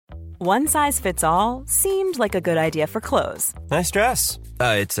One size fits all seemed like a good idea for clothes. Nice dress.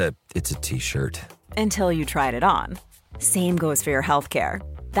 It's a t-shirt. Until you tried it on. Same goes for your healthcare.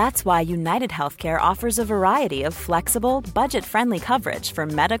 That's why United Healthcare offers a variety of flexible, budget-friendly coverage for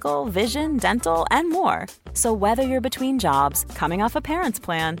medical, vision, dental, and more. So whether you're between jobs, coming off a parent's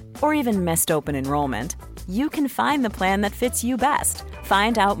plan, or even missed open enrollment, you can find the plan that fits you best.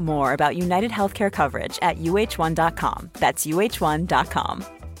 Find out more about United Healthcare coverage at uh1.com. That's uh1.com.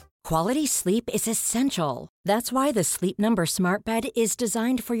 Quality sleep is essential. That's why the Sleep Number Smart Bed is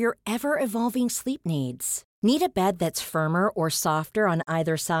designed for your ever-evolving sleep needs. Need a bed that's firmer or softer on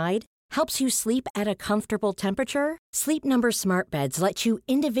either side? Helps you sleep at a comfortable temperature? Sleep Number Smart Beds let you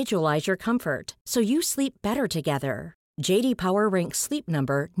individualize your comfort, so you sleep better together. J.D. Power ranks Sleep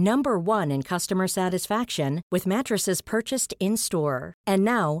Number number 1 in customer satisfaction with mattresses purchased in-store. And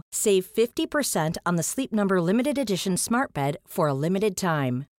now, save 50% on the Sleep Number Limited Edition Smart Bed for a limited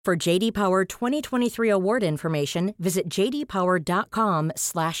time. For J.D. Power 2023 award information, visit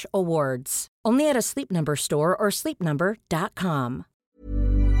jdpower.com/awards. Only at a Sleep Number store or sleepnumber.com.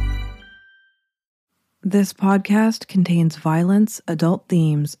 This podcast contains violence, adult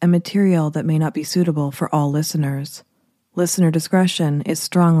themes, and material that may not be suitable for all listeners. Listener discretion is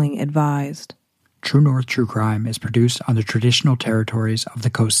strongly advised. True North True Crime is produced on the traditional territories of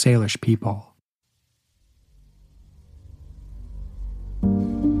the Coast Salish people.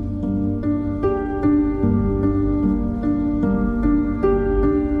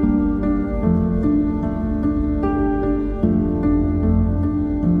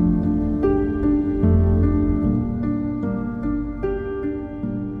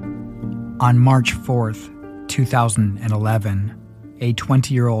 On March 4th, 2011, a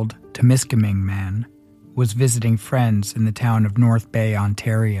 20-year-old Temiskaming man was visiting friends in the town of North Bay,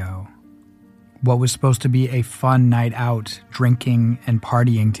 Ontario. What was supposed to be a fun night out, drinking and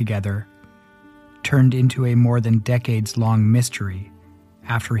partying together, turned into a more than decades-long mystery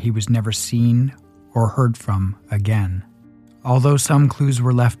after he was never seen or heard from again. Although some clues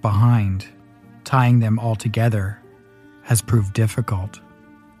were left behind, tying them all together has proved difficult.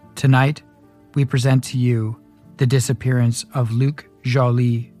 Tonight, we present to you the disappearance of Luc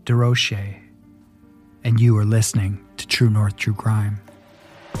Joly-Durocher, and you are listening to True North True Crime.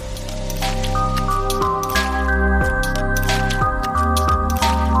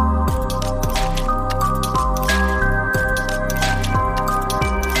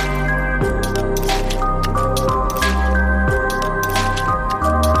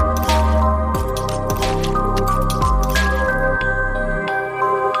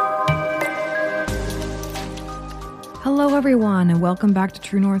 Hello everyone, and welcome back to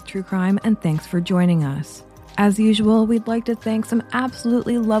True North True Crime, and thanks for joining us. As usual, we'd like to thank some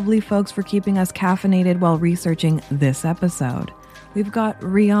absolutely lovely folks for keeping us caffeinated while researching this episode. We've got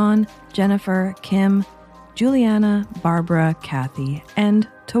Rion, Jennifer, Kim, Juliana, Barbara, Kathy, and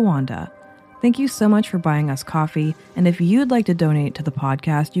Tawanda. Thank you so much for buying us coffee, and if you'd like to donate to the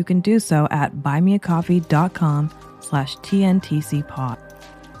podcast, you can do so at buymeacoffee.com/TNTCpod.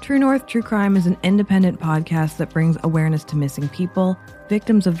 True North True Crime is an independent podcast that brings awareness to missing people,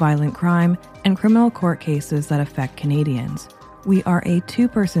 victims of violent crime, and criminal court cases that affect Canadians. We are a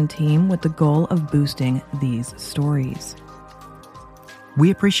two-person team with the goal of boosting these stories.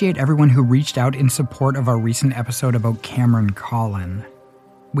 We appreciate everyone who reached out in support of our recent episode about Cameron Collin.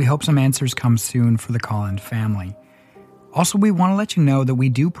 We hope some answers come soon for the Collin family. Also, we want to let you know that we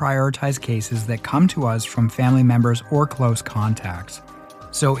do prioritize cases that come to us from family members or close contacts.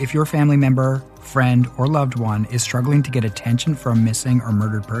 So if your family member, friend, or loved one is struggling to get attention for a missing or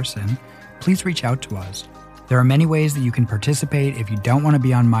murdered person, please reach out to us. There are many ways that you can participate if you don't want to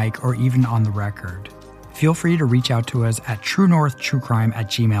be on mic or even on the record. Feel free to reach out to us at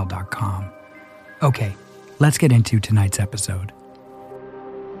truenorthtruecrime@gmail.com. Okay, let's get into tonight's episode.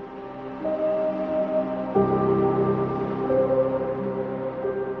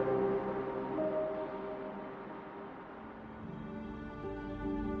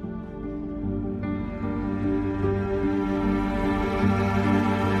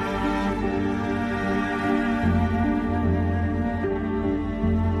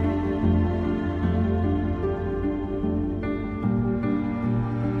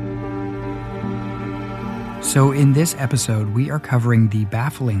 So in this episode, we are covering the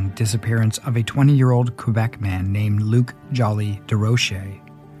baffling disappearance of a 20-year-old Quebec man named Luc Joly-Durocher.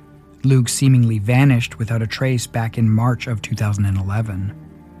 Luc seemingly vanished without a trace back in March of 2011.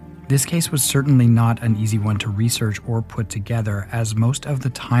 This case was certainly not an easy one to research or put together, as most of the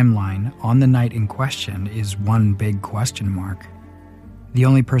timeline on the night in question is one big question mark. The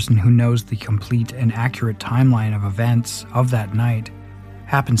only person who knows the complete and accurate timeline of events of that night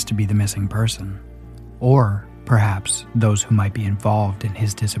happens to be the missing person, or perhaps those who might be involved in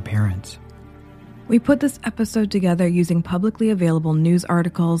his disappearance. We put this episode together using publicly available news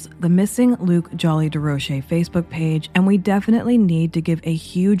articles, the Missing Luc Joly-Durocher Facebook page, and we definitely need to give a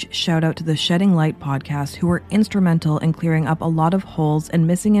huge shout out to the Shedding Light podcast, who were instrumental in clearing up a lot of holes and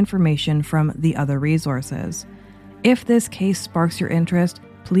missing information from the other resources. If this case sparks your interest,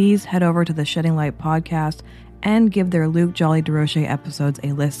 please head over to the Shedding Light podcast and give their Luc Joly-Durocher episodes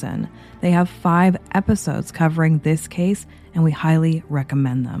a listen. They have 5 episodes covering this case, and we highly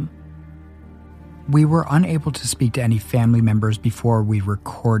recommend them. We were unable to speak to any family members before we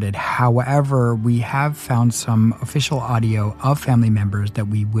recorded. However, we have found some official audio of family members that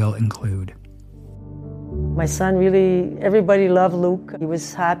we will include. My son really, everybody loved Luc. He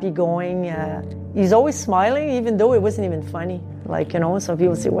was happy going. He's always smiling, even though it wasn't even funny. Some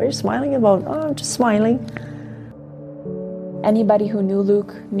people say, what are you smiling about? Oh, I'm just smiling. Anybody who knew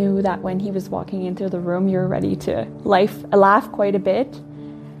Luc knew that when he was walking into the room, you're ready to laugh quite a bit.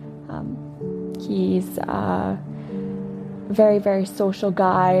 He's a very, very social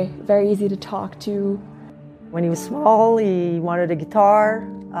guy, very easy to talk to. When he was small, he wanted a guitar.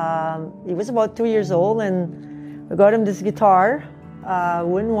 He was about 2 years old, and I got him this guitar,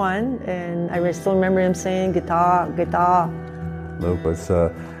 wooden one, and I still remember him saying, guitar, guitar. Luc was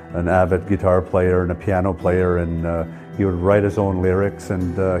an avid guitar player and a piano player, and he would write his own lyrics,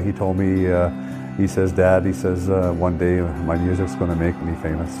 and he told me, he says, Dad, one day my music's going to make me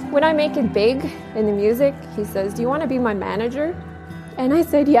famous. When I make it big in the music, he says, do you want to be my manager? And I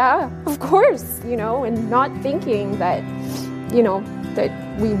said, yeah, of course, and not thinking that, that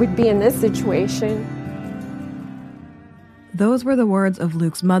we would be in this situation. Those were the words of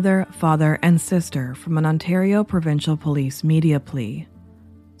Luc's mother, father, and sister from an Ontario Provincial Police media plea.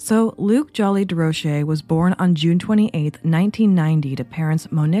 So, Luc Joly-Durocher was born on June 28, 1990 to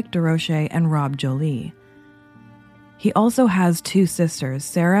parents Monique Durocher and Rob Joly. He also has 2 sisters,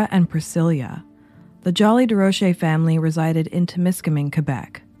 Sarah and Priscilla. The Joly-Durocher family resided in Temiskaming,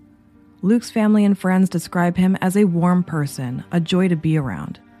 Quebec. Luc's family and friends describe him as a warm person, a joy to be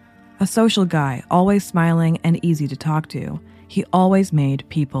around. A social guy, always smiling and easy to talk to. He always made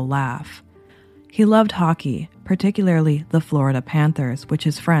people laugh. He loved hockey, particularly the Florida Panthers, which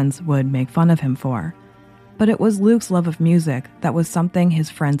his friends would make fun of him for. But it was Luc's love of music that was something his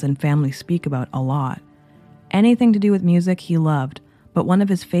friends and family speak about a lot. Anything to do with music he loved, but one of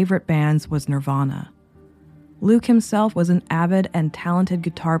his favorite bands was Nirvana. Luc himself was an avid and talented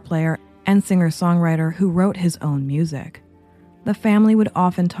guitar player and singer-songwriter who wrote his own music. The family would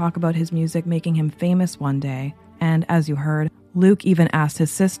often talk about his music making him famous one day, and as you heard, Luc even asked his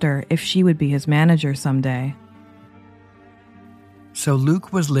sister if she would be his manager someday. So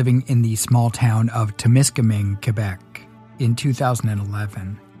Luc was living in the small town of Temiskaming, Quebec, in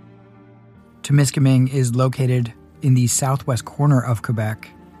 2011. Temiskaming is located in the southwest corner of Quebec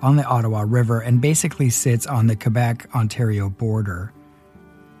on the Ottawa River and basically sits on the Quebec-Ontario border.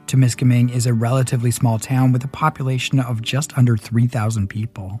 Temiskaming is a relatively small town with a population of just under 3,000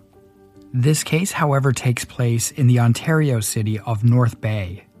 people. This case, however, takes place in the Ontario city of North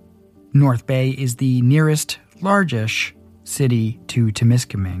Bay. North Bay is the nearest, largest city to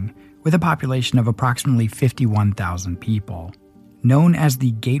Temiskaming, with a population of approximately 51,000 people. Known as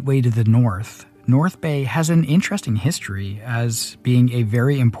the Gateway to the North, North Bay has an interesting history as being a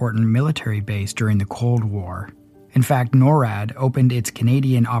very important military base during the Cold War. In fact, NORAD opened its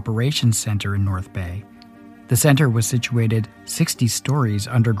Canadian Operations Center in North Bay. The center was situated 60 stories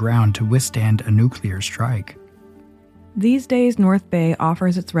underground to withstand a nuclear strike. These days, North Bay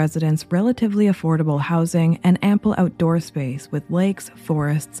offers its residents relatively affordable housing and ample outdoor space with lakes,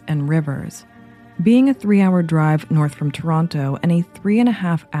 forests, and rivers. Being a 3-hour drive north from Toronto and a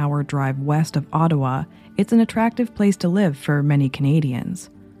 3.5-hour drive west of Ottawa, it's an attractive place to live for many Canadians.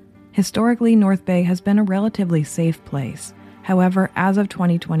 Historically, North Bay has been a relatively safe place. However, as of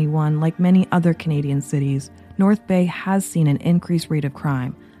 2021, like many other Canadian cities, North Bay has seen an increased rate of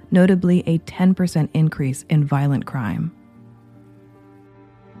crime, notably a 10% increase in violent crime.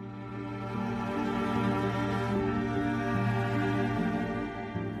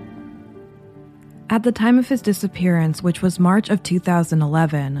 At the time of his disappearance, which was March of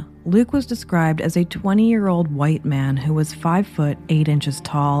 2011, Luc was described as a 20-year-old white man who was 5 foot 8 inches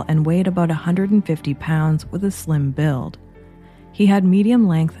tall and weighed about 150 pounds with a slim build. He had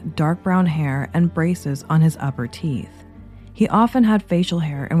medium-length, dark brown hair and braces on his upper teeth. He often had facial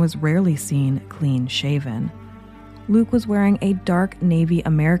hair and was rarely seen clean-shaven. Luc was wearing a dark navy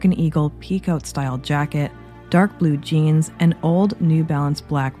American Eagle peacoat-style jacket, dark blue jeans, and old New Balance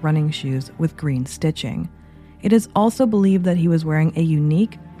black running shoes with green stitching. It is also believed that he was wearing a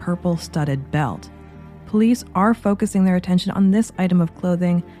unique purple studded belt. Police are focusing their attention on this item of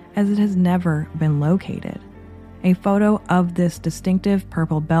clothing as it has never been located. A photo of this distinctive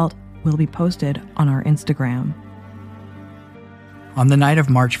purple belt will be posted on our Instagram. On the night of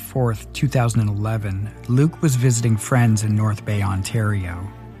March 4th, 2011, Luke was visiting friends in North Bay,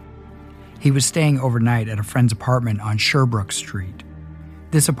 Ontario. He was staying overnight at a friend's apartment on Sherbrooke Street.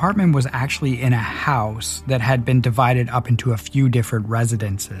 This apartment was actually in a house that had been divided up into a few different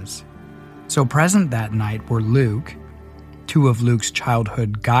residences. So present that night were Luke, two of Luke's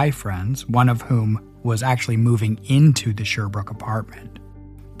childhood guy friends, one of whom was actually moving into the Sherbrooke apartment.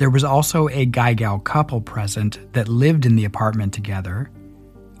 There was also a guy-gal couple present that lived in the apartment together.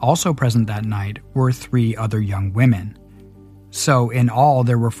 Also present that night were 3 other young women. So in all,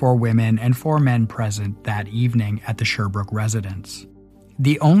 there were 4 women and 4 men present that evening at the Sherbrooke residence.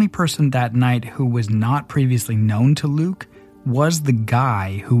 The only person that night who was not previously known to Luke was the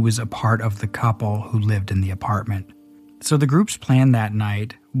guy who was a part of the couple who lived in the apartment. So the group's plan that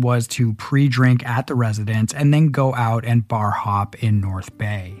night was to pre-drink at the residence and then go out and bar hop in North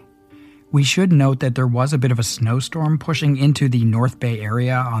Bay. We should note that there was a bit of a snowstorm pushing into the North Bay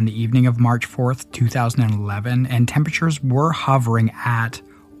area on the evening of March 4th, 2011, and temperatures were hovering at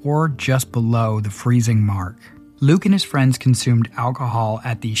or just below the freezing mark. Luke and his friends consumed alcohol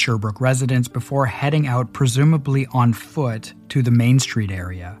at the Sherbrooke residence before heading out presumably on foot to the Main Street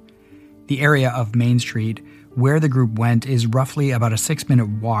area. The area of Main Street where the group went is roughly about a 6-minute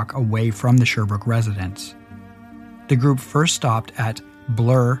walk away from the Sherbrooke residence. The group first stopped at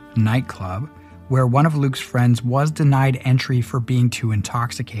Blur nightclub, where one of Luke's friends was denied entry for being too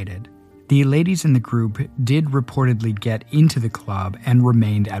intoxicated. The ladies in the group did reportedly get into the club and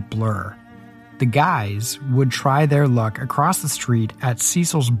remained at Blur. The guys would try their luck across the street at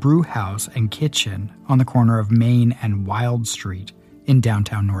Cecil's Brew House and Kitchen on the corner of Main and Wild Street in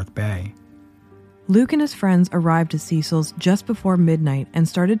downtown North Bay. Luke and his friends arrived at Cecil's just before midnight and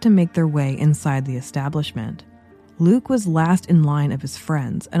started to make their way inside the establishment. Luke was last in line of his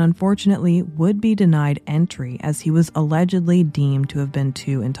friends and unfortunately would be denied entry as he was allegedly deemed to have been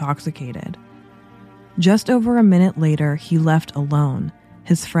too intoxicated. Just over a minute later, he left alone.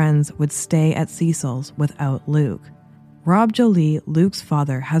 His friends would stay at Cecil's without Luke. Rob Joly, Luke's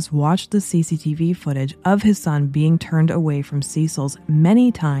father, has watched the CCTV footage of his son being turned away from Cecil's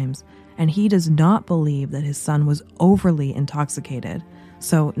many times, and he does not believe that his son was overly intoxicated,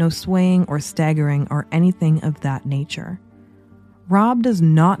 so no swaying or staggering or anything of that nature. Rob does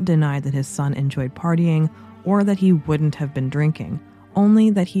not deny that his son enjoyed partying or that he wouldn't have been drinking, only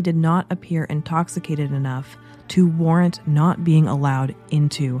that he did not appear intoxicated enough to warrant not being allowed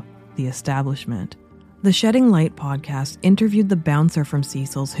into the establishment. The Shedding Light podcast interviewed the bouncer from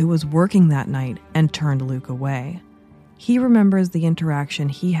Cecil's who was working that night and turned Luke away. He remembers the interaction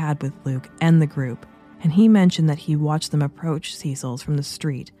he had with Luke and the group, and he mentioned that he watched them approach Cecil's from the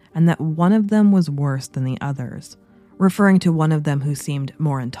street and that one of them was worse than the others, referring to one of them who seemed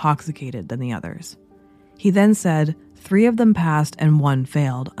more intoxicated than the others. He then said 3 of them passed and 1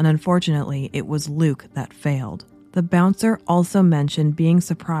 failed, and unfortunately it was Luke that failed. The bouncer also mentioned being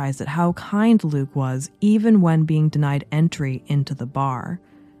surprised at how kind Luke was even when being denied entry into the bar.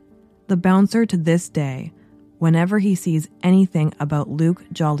 The bouncer to this day, whenever he sees anything about Luke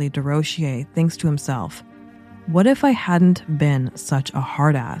Joly-Durocher, thinks to himself, what if I hadn't been such a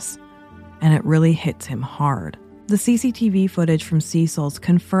hard ass? And it really hits him hard. The CCTV footage from Cecil's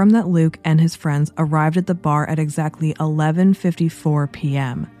confirmed that Luke and his friends arrived at the bar at exactly 11:54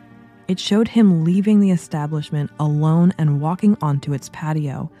 p.m. It showed him leaving the establishment alone and walking onto its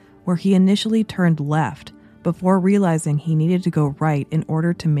patio, where he initially turned left before realizing he needed to go right in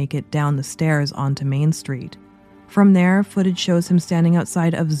order to make it down the stairs onto Main Street. From there, footage shows him standing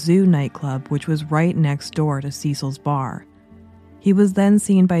outside of Zoo nightclub, which was right next door to Cecil's bar. He was then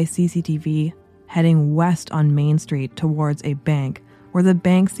seen by CCTV heading west on Main Street towards a bank, where the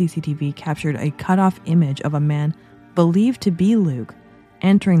bank CCTV captured a cut-off image of a man believed to be Luke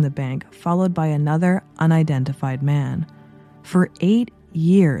entering the bank, followed by another unidentified man. For 8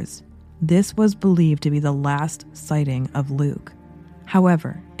 years, this was believed to be the last sighting of Luke.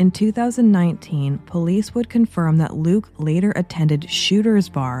 However, in 2019, police would confirm that Luke later attended Shooter's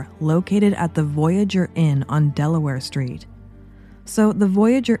Bar located at the Voyager Inn on Delaware Street. So the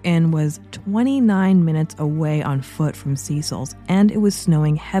Voyager Inn was 29 minutes away on foot from Cecil's, and it was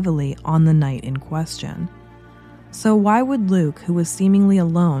snowing heavily on the night in question. So why would Luke, who was seemingly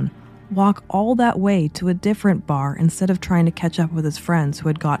alone, walk all that way to a different bar instead of trying to catch up with his friends who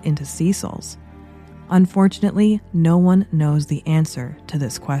had got into Cecil's? Unfortunately, no one knows the answer to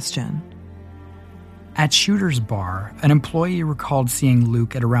this question. At Shooter's Bar, an employee recalled seeing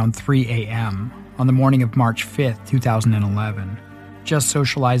Luke at around 3 a.m. on the morning of March 5th, 2011, just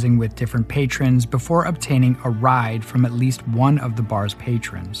socializing with different patrons before obtaining a ride from at least one of the bar's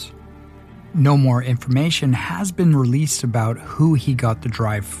patrons. No more information has been released about who he got the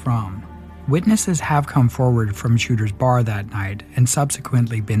drive from. Witnesses have come forward from Shooter's Bar that night and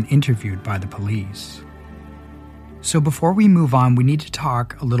subsequently been interviewed by the police. So before we move on, we need to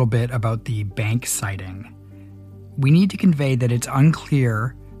talk a little bit about the bank sighting. We need to convey that it's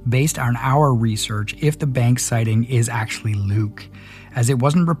unclear, based on our research, if the bank sighting is actually Luke, as it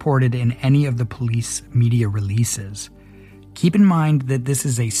wasn't reported in any of the police media releases. Keep in mind that this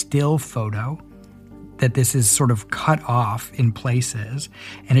is a still photo, that this is sort of cut off in places,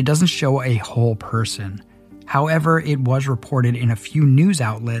 and it doesn't show a whole person. However, it was reported in a few news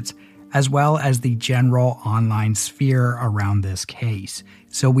outlets as well as the general online sphere around this case,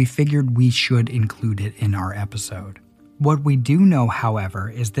 so we figured we should include it in our episode. What we do know, however,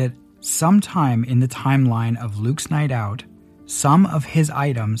 is that sometime in the timeline of Luke's night out, some of his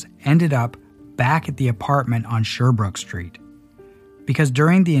items ended up back at the apartment on Sherbrooke Street. Because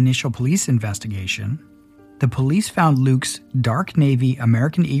during the initial police investigation, the police found Luke's dark navy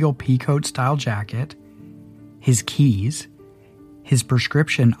American Eagle peacoat style jacket, his keys, his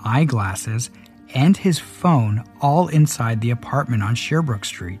prescription eyeglasses, and his phone all inside the apartment on Sherbrooke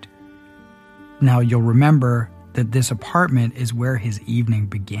Street. Now, you'll remember that this apartment is where his evening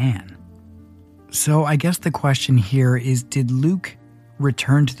began. So I guess the question here is, did Luke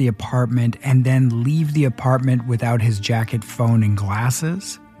return to the apartment and then leave the apartment without his jacket, phone, and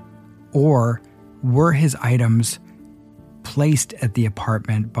glasses? Or were his items placed at the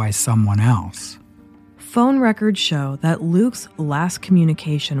apartment by someone else? Phone records show that Luke's last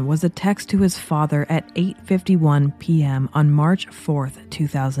communication was a text to his father at 8:51 p.m. on March 4th,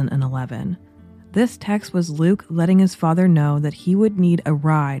 2011. This text was Luke letting his father know that he would need a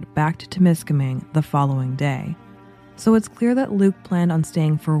ride back to Temiskaming the following day. So it's clear that Luke planned on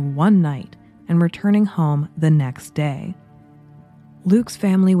staying for one night and returning home the next day. Luke's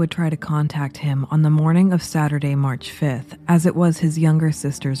family would try to contact him on the morning of Saturday, March 5th, as it was his younger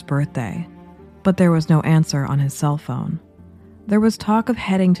sister's birthday. But there was no answer on his cell phone. There was talk of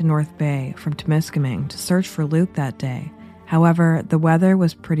heading to North Bay from Temiskaming to search for Luke that day. However, the weather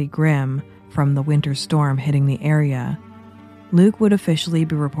was pretty grim from the winter storm hitting the area. Luke would officially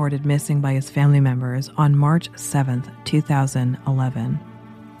be reported missing by his family members on March 7th, 2011.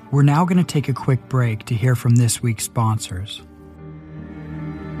 We're now going to take a quick break to hear from this week's sponsors.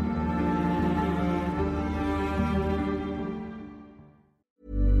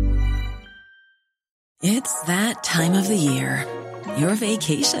 It's that time of the year. Your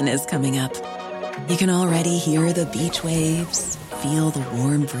vacation is coming up. You can already hear the beach waves, feel the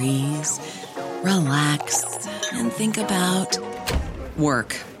warm breeze, relax, and think about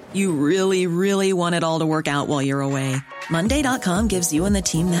work. You really, really want it all to work out while you're away. Monday.com gives you and the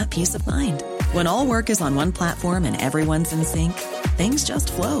team that peace of mind. When all work is on one platform and everyone's in sync, things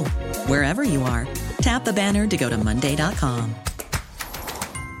just flow. Wherever you are, tap the banner to go to Monday.com.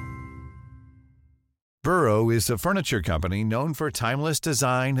 Burrow is a furniture company known for timeless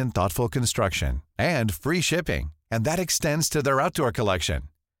design and thoughtful construction, and free shipping, and that extends to their outdoor collection.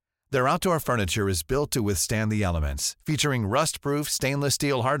 Their outdoor furniture is built to withstand the elements, featuring rust-proof stainless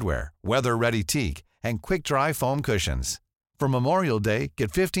steel hardware, weather-ready teak, and quick-dry foam cushions. For Memorial Day,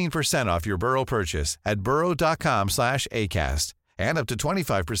 get 15% off your Burrow purchase at burrow.com/ACAST, and up to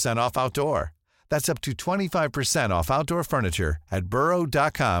 25% off outdoor. That's up to 25% off outdoor furniture at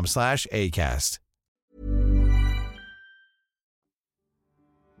burrow.com/ACAST.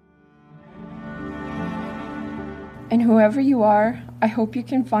 And whoever you are, I hope you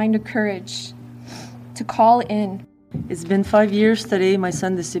can find the courage to call in. It's been 5 years today my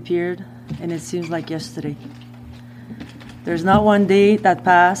son disappeared, and it seems like yesterday. There's not one day that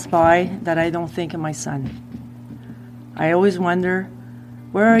passed by that I don't think of my son. I always wonder,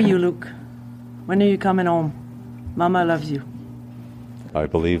 where are you, Luke? When are you coming home? Mama loves you. I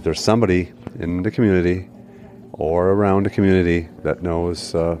believe there's somebody in the community or around the community that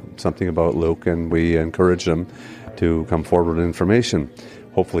knows something about Luke, and we encourage them to come forward with information.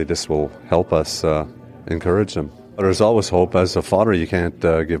 Hopefully this will help us encourage them. There's always hope. As a father, you can't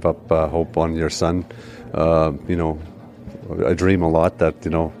give up hope on your son. I dream a lot that,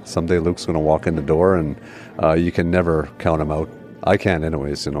 someday Luke's going to walk in the door, and you can never count him out. I can't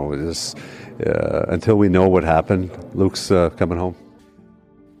anyways, until we know what happened, Luke's coming home.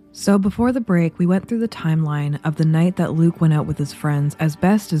 So before the break, we went through the timeline of the night that Luke went out with his friends as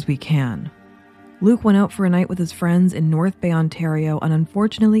best as we can. Luke went out for a night with his friends in North Bay, Ontario, and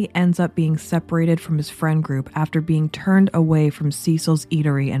unfortunately ends up being separated from his friend group after being turned away from Cecil's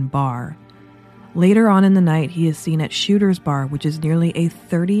Eatery and Bar. Later on in the night, he is seen at Shooter's Bar, which is nearly a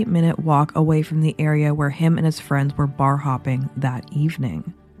 30-minute walk away from the area where him and his friends were bar hopping that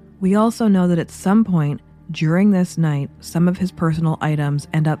evening. We also know that at some point during this night, some of his personal items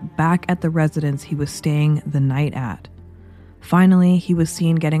end up back at the residence he was staying the night at. Finally, he was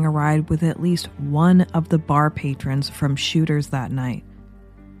seen getting a ride with at least one of the bar patrons from Shooter's that night.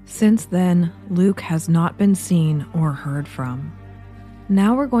 Since then, Luke has not been seen or heard from.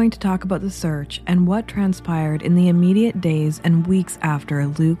 Now we're going to talk about the search and what transpired in the immediate days and weeks after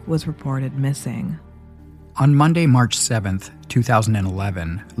Luke was reported missing. On Monday, March 7th,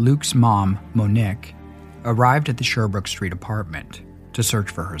 2011, Luke's mom, Monique, arrived at the Sherbrooke Street apartment to search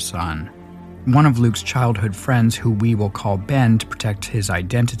for her son. One of Luke's childhood friends, who we will call Ben to protect his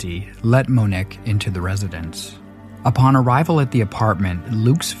identity, let Monique into the residence. Upon arrival at the apartment,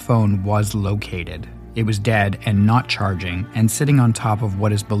 Luke's phone was located. It was dead and not charging, and sitting on top of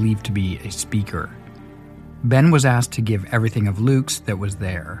what is believed to be a speaker. Ben was asked to give everything of Luke's that was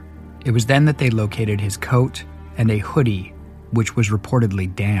there. It was then that they located his coat and a hoodie, which was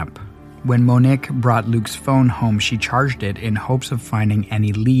reportedly damp. When Monique brought Luke's phone home, she charged it in hopes of finding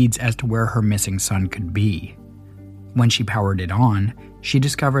any leads as to where her missing son could be. When she powered it on, she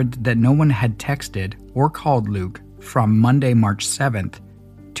discovered that no one had texted or called Luke from Monday, March 7th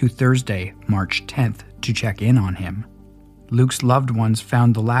to Thursday, March 10th to check in on him. Luke's loved ones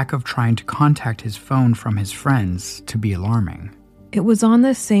found the lack of trying to contact his phone from his friends to be alarming. It was on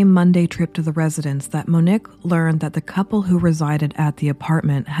this same Monday trip to the residence that Monique learned that the couple who resided at the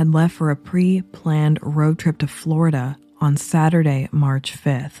apartment had left for a pre-planned road trip to Florida on Saturday, March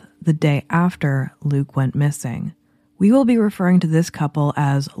 5th, the day after Luke went missing. We will be referring to this couple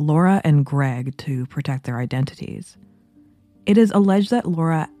as Laura and Greg to protect their identities. It is alleged that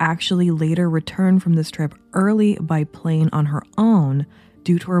Laura actually later returned from this trip early by plane on her own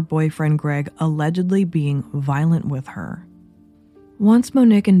due to her boyfriend Greg allegedly being violent with her. Once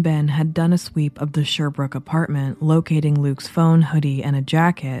Monique and Ben had done a sweep of the Sherbrooke apartment, locating Luke's phone, hoodie, and a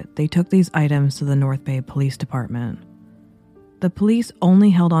jacket, they took these items to the North Bay Police Department. The police only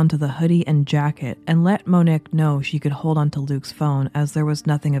held on to the hoodie and jacket and let Monique know she could hold on to Luke's phone as there was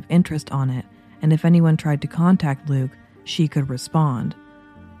nothing of interest on it, and if anyone tried to contact Luke, she could respond.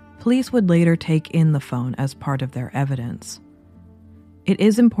 Police would later take in the phone as part of their evidence. It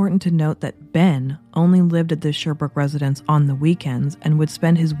is important to note that Ben only lived at the Sherbrooke residence on the weekends and would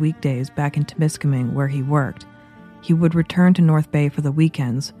spend his weekdays back in Temiskaming where he worked. He would return to North Bay for the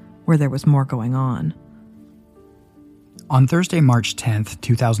weekends where there was more going on. On Thursday, March 10th,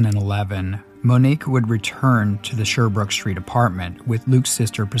 2011, Monique would return to the Sherbrooke Street apartment with Luke's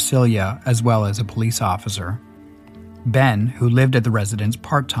sister Priscilla as well as a police officer. Ben, who lived at the residence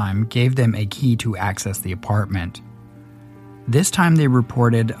part-time, gave them a key to access the apartment. This time they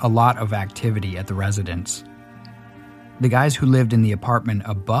reported a lot of activity at the residence. The guys who lived in the apartment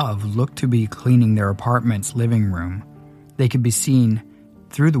above looked to be cleaning their apartment's living room. They could be seen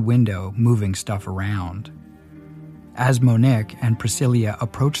through the window moving stuff around. As Monique and Priscilla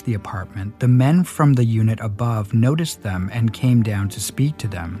approached the apartment, the men from the unit above noticed them and came down to speak to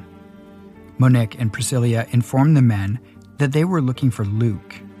them. Monique and Priscilla informed the men that they were looking for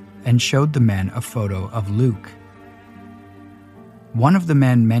Luke and showed the men a photo of Luke. One of the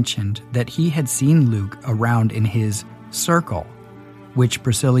men mentioned that he had seen Luke around in his circle, which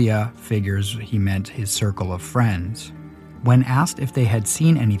Priscilla figures he meant his circle of friends. When asked if they had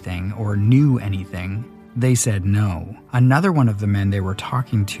seen anything or knew anything, they said no. Another one of the men they were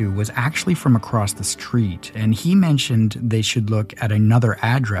talking to was actually from across the street, and he mentioned they should look at another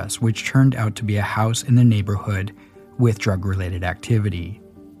address, which turned out to be a house in the neighborhood with drug-related activity.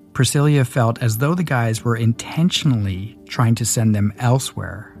 Priscilla felt as though the guys were intentionally trying to send them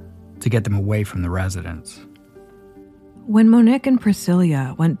elsewhere to get them away from the residence. When Monique and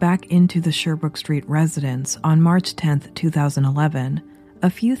Priscilla went back into the Sherbrooke Street residence on March 10th, 2011, a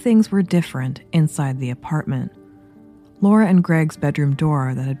few things were different inside the apartment. Laura and Greg's bedroom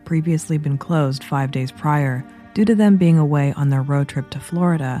door that had previously been closed 5 days prior due to them being away on their road trip to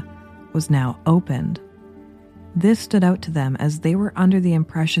Florida was now opened. This stood out to them as they were under the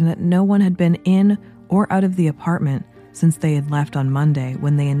impression that no one had been in or out of the apartment since they had left on Monday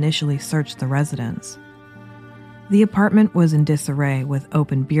when they initially searched the residence. The apartment was in disarray with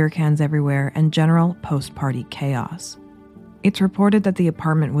open beer cans everywhere and general post-party chaos. It's reported that the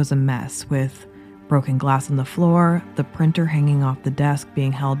apartment was a mess, with broken glass on the floor, the printer hanging off the desk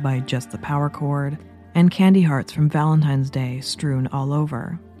being held by just the power cord, and candy hearts from Valentine's Day strewn all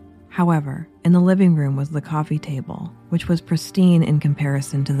over. However, in the living room was the coffee table, which was pristine in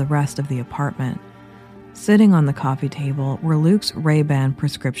comparison to the rest of the apartment. Sitting on the coffee table were Luke's Ray-Ban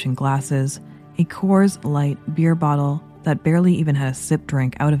prescription glasses, a Coors Light beer bottle that barely even had a sip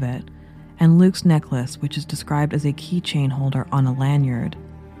drink out of it, and Luke's necklace, which is described as a keychain holder on a lanyard.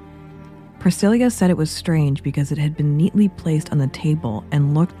 Priscilla said it was strange because it had been neatly placed on the table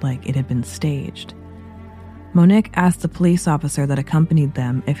and looked like it had been staged. Monique asked the police officer that accompanied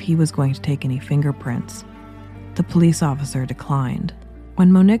them if he was going to take any fingerprints. The police officer declined.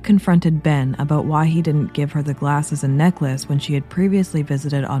 When Monique confronted Ben about why he didn't give her the glasses and necklace when she had previously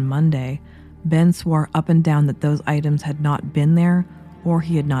visited on Monday, Ben swore up and down that those items had not been there or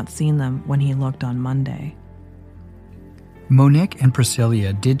he had not seen them when he looked on Monday. Monique and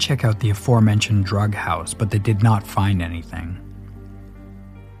Priscilla did check out the aforementioned drug house, but they did not find anything.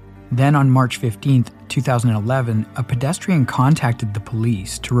 Then on March 15, 2011, a pedestrian contacted the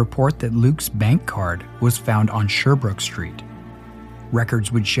police to report that Luke's bank card was found on Sherbrooke Street.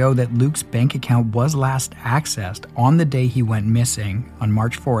 Records would show that Luke's bank account was last accessed on the day he went missing, on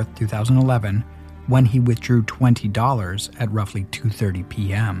March 4, 2011, when he withdrew $20 at roughly 2:30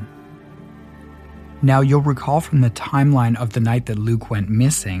 p.m. Now, you'll recall from the timeline of the night that Luke went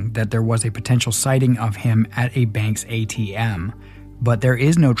missing that there was a potential sighting of him at a bank's ATM, but there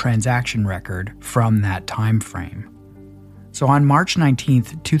is no transaction record from that time frame. So on March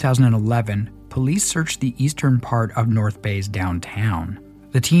 19, 2011, police searched the eastern part of North Bay's downtown.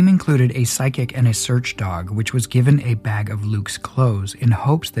 The team included a psychic and a search dog, which was given a bag of Luke's clothes in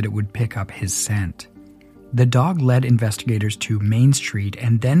hopes that it would pick up his scent. The dog led investigators to Main Street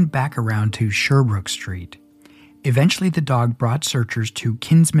and then back around to Sherbrooke Street. Eventually, the dog brought searchers to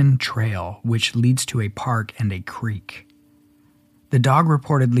Kinsman Trail, which leads to a park and a creek. The dog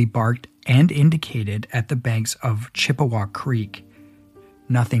reportedly barked and indicated at the banks of Chippewa Creek.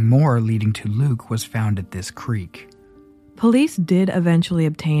 Nothing more leading to Luke was found at this creek. Police did eventually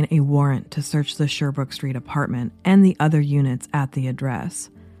obtain a warrant to search the Sherbrooke Street apartment and the other units at the address.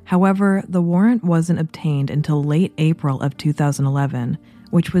 However, the warrant wasn't obtained until late April of 2011,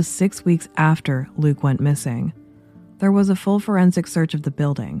 which was 6 weeks after Luke went missing. There was a full forensic search of the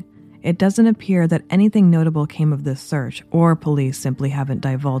building. It doesn't appear that anything notable came of this search, or police simply haven't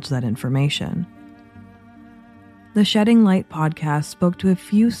divulged that information. The Shedding Light podcast spoke to a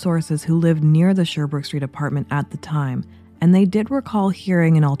few sources who lived near the Sherbrooke Street apartment at the time, and they did recall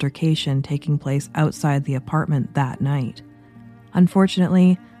hearing an altercation taking place outside the apartment that night.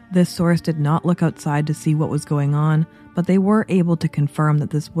 Unfortunately, this source did not look outside to see what was going on, but they were able to confirm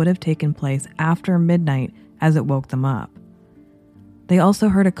that this would have taken place after midnight as it woke them up. They also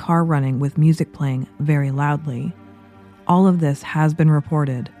heard a car running with music playing very loudly. All of this has been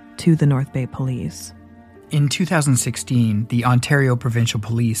reported to the North Bay Police. In 2016, the Ontario Provincial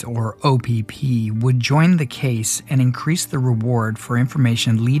Police, or OPP, would join the case and increase the reward for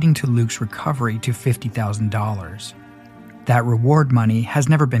information leading to Luke's recovery to $50,000. That reward money has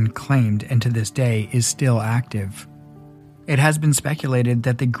never been claimed and to this day is still active. It has been speculated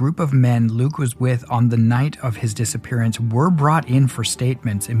that the group of men Luke was with on the night of his disappearance were brought in for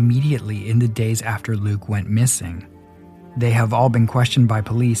statements immediately in the days after Luke went missing. They have all been questioned by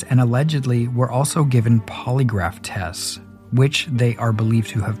police and allegedly were also given polygraph tests, which they are believed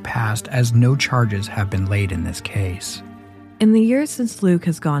to have passed as no charges have been laid in this case. In the years since Luke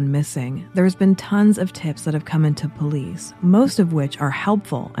has gone missing, there's been tons of tips that have come into police, most of which are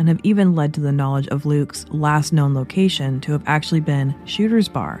helpful and have even led to the knowledge of Luke's last known location to have actually been Shooter's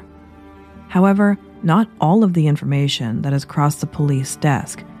Bar. However, not all of the information that has crossed the police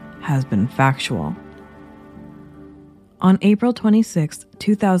desk has been factual. On April 26,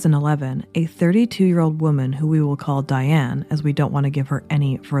 2011, a 32-year-old woman who we will call Diane, as we don't want to give her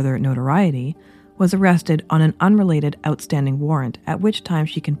any further notoriety, was arrested on an unrelated outstanding warrant, at which time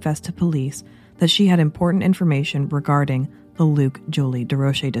she confessed to police that she had important information regarding the Luke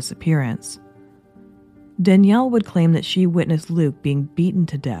Joly-Durocher disappearance. Danielle would claim that she witnessed Luke being beaten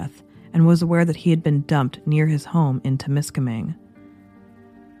to death and was aware that he had been dumped near his home in Temiskaming.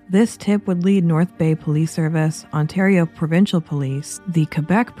 This tip would lead North Bay Police Service, Ontario Provincial Police, the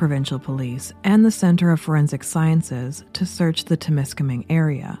Quebec Provincial Police, and the Centre of Forensic Sciences to search the Temiskaming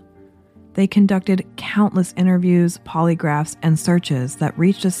area. They conducted countless interviews, polygraphs, and searches that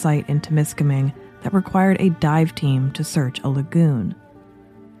reached a site in Temiskaming that required a dive team to search a lagoon.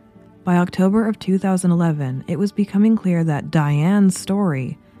 By October of 2011, it was becoming clear that Diane's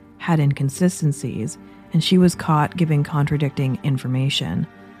story had inconsistencies, and she was caught giving contradicting information.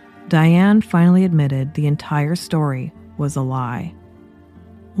 Diane finally admitted the entire story was a lie.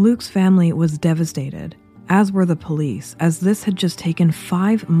 Luke's family was devastated. as were the police, as this had just taken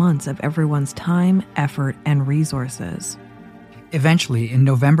 5 months of everyone's time, effort, and resources. Eventually, in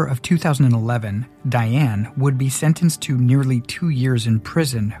November of 2011, Diane would be sentenced to nearly 2 years in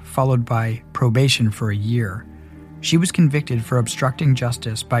prison, followed by probation for a year. She was convicted for obstructing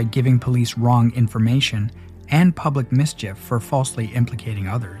justice by giving police wrong information and public mischief for falsely implicating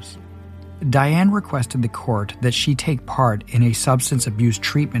others. Diane requested the court that she take part in a substance abuse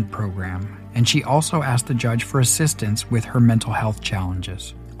treatment program, and she also asked the judge for assistance with her mental health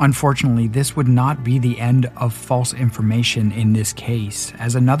challenges. Unfortunately, this would not be the end of false information in this case,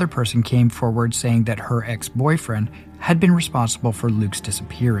 as another person came forward saying that her ex-boyfriend had been responsible for Luke's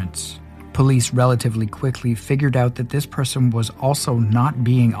disappearance. Police relatively quickly figured out that this person was also not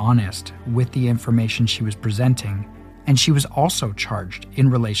being honest with the information she was presenting, and she was also charged in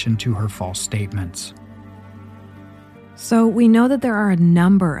relation to her false statements. So we know that there are a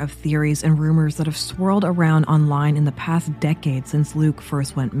number of theories and rumors that have swirled around online in the past decade since Luke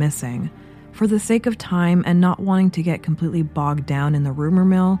first went missing. For the sake of time and not wanting to get completely bogged down in the rumor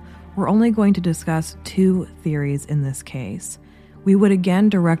mill, we're only going to discuss 2 theories in this case. We would again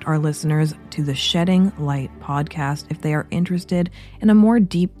direct our listeners to the Shedding Light podcast if they are interested in a more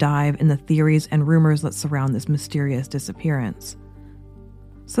deep dive in the theories and rumors that surround this mysterious disappearance.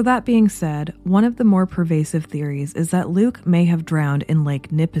 So that being said, one of the more pervasive theories is that Luke may have drowned in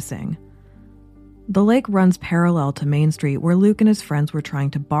Lake Nipissing. The lake runs parallel to Main Street where Luke and his friends were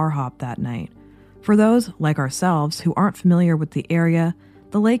trying to bar hop that night. For those, like ourselves, who aren't familiar with the area,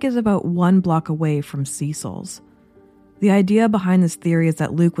 the lake is about 1 block away from Cecil's. The idea behind this theory is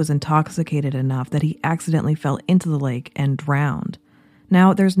that Luke was intoxicated enough that he accidentally fell into the lake and drowned.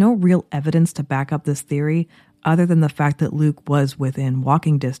 Now, there's no real evidence to back up this theory, other than the fact that Luke was within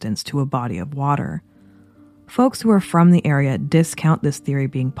walking distance to a body of water. Folks who are from the area discount this theory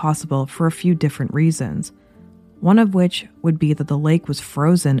being possible for a few different reasons. One of which would be that the lake was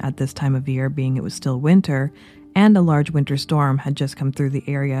frozen at this time of year, being it was still winter, and a large winter storm had just come through the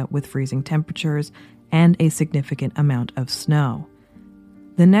area with freezing temperatures and a significant amount of snow.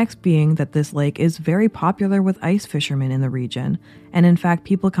 The next being that this lake is very popular with ice fishermen in the region, and in fact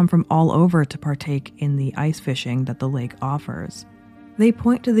people come from all over to partake in the ice fishing that the lake offers. They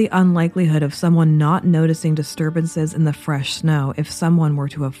point to the unlikelihood of someone not noticing disturbances in the fresh snow if someone were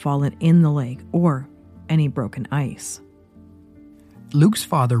to have fallen in the lake or any broken ice. Luke's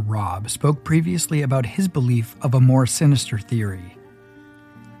father, Rob, spoke previously about his belief of a more sinister theory.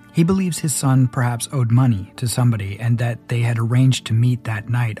 He believes his son perhaps owed money to somebody and that they had arranged to meet that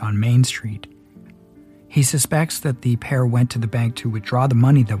night on Main Street. He suspects that the pair went to the bank to withdraw the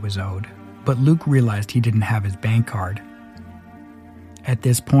money that was owed, but Luke realized he didn't have his bank card. At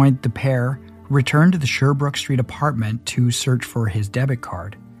this point, the pair returned to the Sherbrooke Street apartment to search for his debit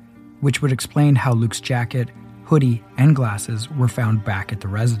card, which would explain how Luke's jacket, hoodie, and glasses were found back at the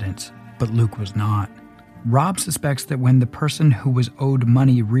residence, but Luke was not. Rob suspects that when the person who was owed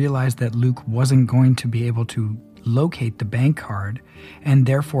money realized that Luke wasn't going to be able to locate the bank card and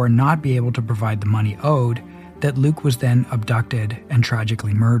therefore not be able to provide the money owed, that Luke was then abducted and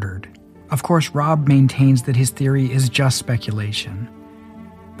tragically murdered. Of course, Rob maintains that his theory is just speculation,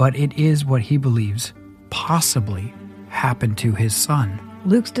 but it is what he believes possibly happened to his son.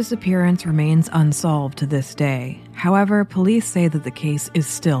 Luke's disappearance remains unsolved to this day. However, police say that the case is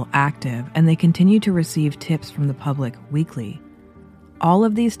still active and they continue to receive tips from the public weekly. All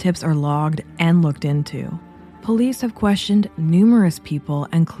of these tips are logged and looked into. Police have questioned numerous people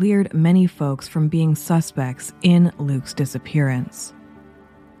and cleared many folks from being suspects in Luke's disappearance.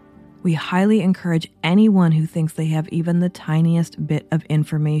 We highly encourage anyone who thinks they have even the tiniest bit of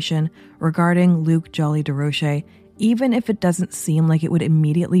information regarding Luke Joly-Durocher, even if it doesn't seem like it would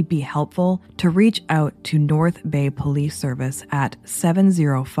immediately be helpful, to reach out to North Bay Police Service at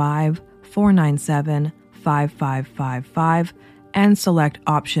 705-497-5555 and select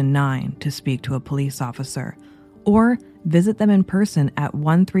option 9 to speak to a police officer, or visit them in person at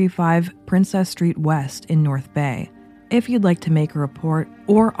 135 Princess Street West in North Bay. If you'd like to make a report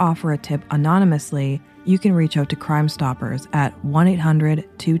or offer a tip anonymously, you can reach out to Crime Stoppers at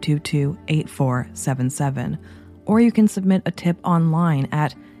 1-800-222-8477, or you can submit a tip online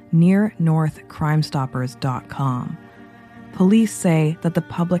at nearnorthcrimestoppers.com. Police say that the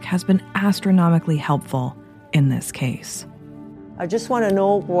public has been astronomically helpful in this case. I just want to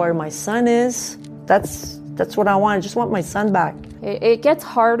know where my son is. That's what I want. I just want my son back. It gets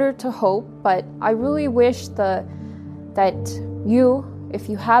harder to hope, but I really wish that you, if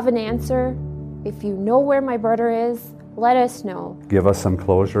you have an answer, if you know where my brother is, let us know. Give us some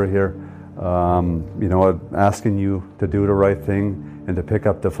closure here. Asking you to do the right thing and to pick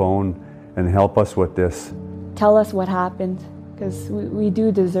up the phone and help us with this. tell us what happened, because we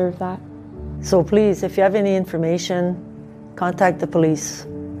do deserve that. So please, if you have any information, contact the police,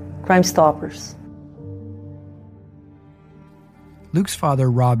 Crime Stoppers. Luke's father,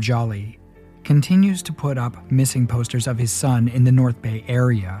 Rob Joly, continues to put up missing posters of his son in the North Bay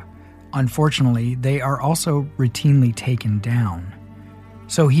area. Unfortunately, they are also routinely taken down.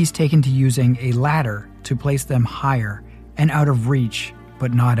 So he's taken to using a ladder to place them higher and out of reach,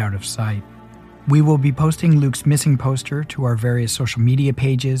 but not out of sight. We will be posting Luke's missing poster to our various social media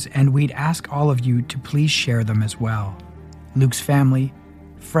pages, and we'd ask all of you to please share them as well. Luke's family,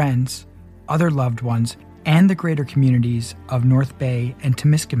 friends, other loved ones, and the greater communities of North Bay and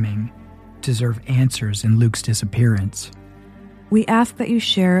Temiskaming deserve answers in Luke's disappearance. We ask that you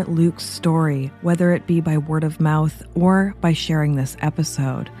share Luke's story, whether it be by word of mouth or by sharing this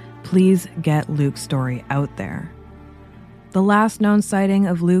episode. Please get Luke's story out there. The last known sighting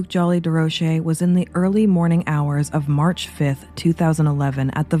of Luke Joly-Durocher was in the early morning hours of March 5th,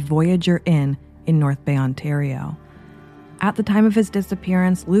 2011 at the Voyager Inn in North Bay, Ontario. At the time of his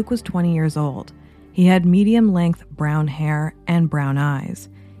disappearance, Luke was 20 years old. He had medium-length brown hair and brown eyes.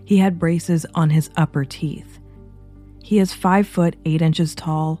 He had braces on his upper teeth. He is 5 foot 8 inches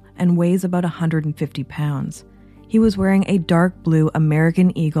tall and weighs about 150 pounds. He was wearing a dark blue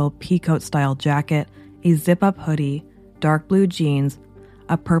American Eagle peacoat-style jacket, a zip-up hoodie, dark blue jeans,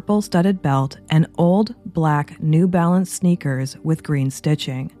 a purple studded belt, and old black New Balance sneakers with green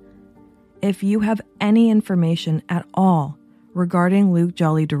stitching. If you have any information at all regarding Luke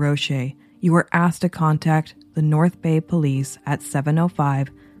Joly-Durocher, you are asked to contact the North Bay Police at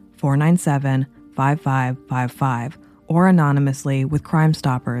 705-497-5555 or anonymously with Crime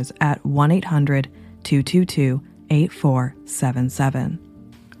Stoppers at 1-800-222-8477.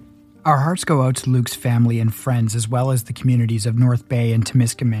 Our hearts go out to Luke's family and friends, as well as the communities of North Bay and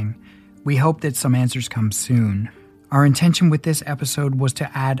Temiskaming. We hope that some answers come soon. Our intention with this episode was to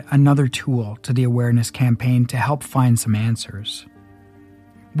add another tool to the awareness campaign to help find some answers.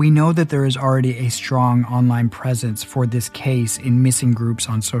 We know that there is already a strong online presence for this case in missing groups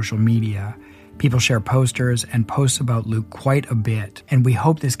on social media. People share posters and posts about Luke quite a bit, and we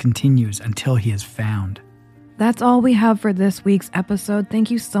hope this continues until he is found. That's all we have for this week's episode.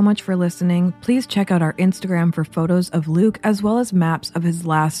 Thank you so much for listening. Please check out our Instagram for photos of Luke as well as maps of his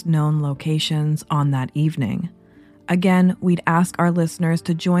last known locations on that evening. Again, we'd ask our listeners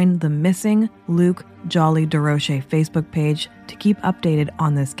to join the Missing Luke Joly-Durocher Facebook page to keep updated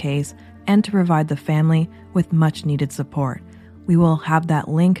on this case and to provide the family with much needed support. We will have that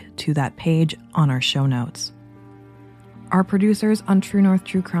link to that page on our show notes. Our producers on True North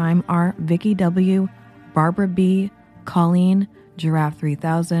True Crime are Vicky W., Barbara B., Colleen, Giraffe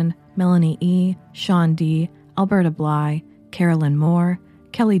 3000, Melanie E., Sean D., Alberta Bly, Carolyn Moore,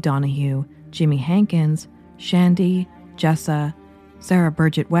 Kelly Donahue, Jimmy Hankins, Shandy, Jessa, Sarah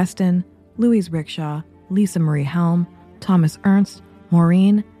Burgett Weston, Louise Rickshaw, Lisa Marie Helm, Thomas Ernst,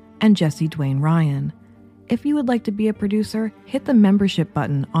 Maureen, and Jesse Dwayne Ryan. If you would like to be a producer, hit the membership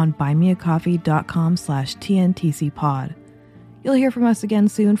button on buymeacoffee.com/TNTCpod. You'll hear from us again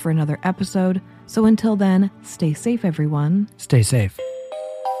soon for another episode, so until then, stay safe, everyone. Stay safe.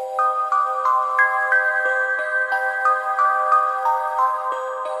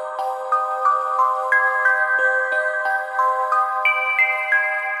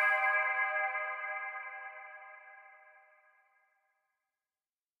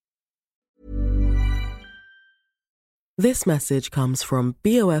 This message comes from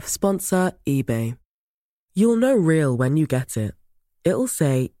BOF sponsor eBay. You'll know real when you get it. It'll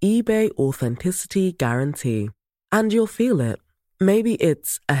say eBay Authenticity Guarantee. And you'll feel it. Maybe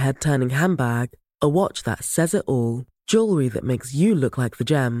it's a head-turning handbag, a watch that says it all, jewelry that makes you look like the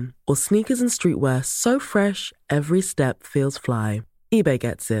gem, or sneakers and streetwear so fresh every step feels fly. eBay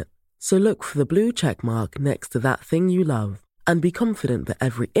gets it. So look for the blue check mark next to that thing you love. And be confident that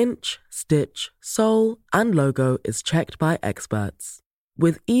every inch, stitch, sole, and logo is checked by experts.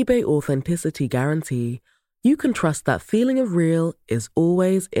 With eBay Authenticity Guarantee, you can trust that feeling of real is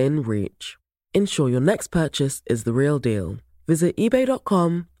always in reach. Ensure your next purchase is the real deal. Visit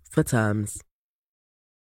ebay.com for terms.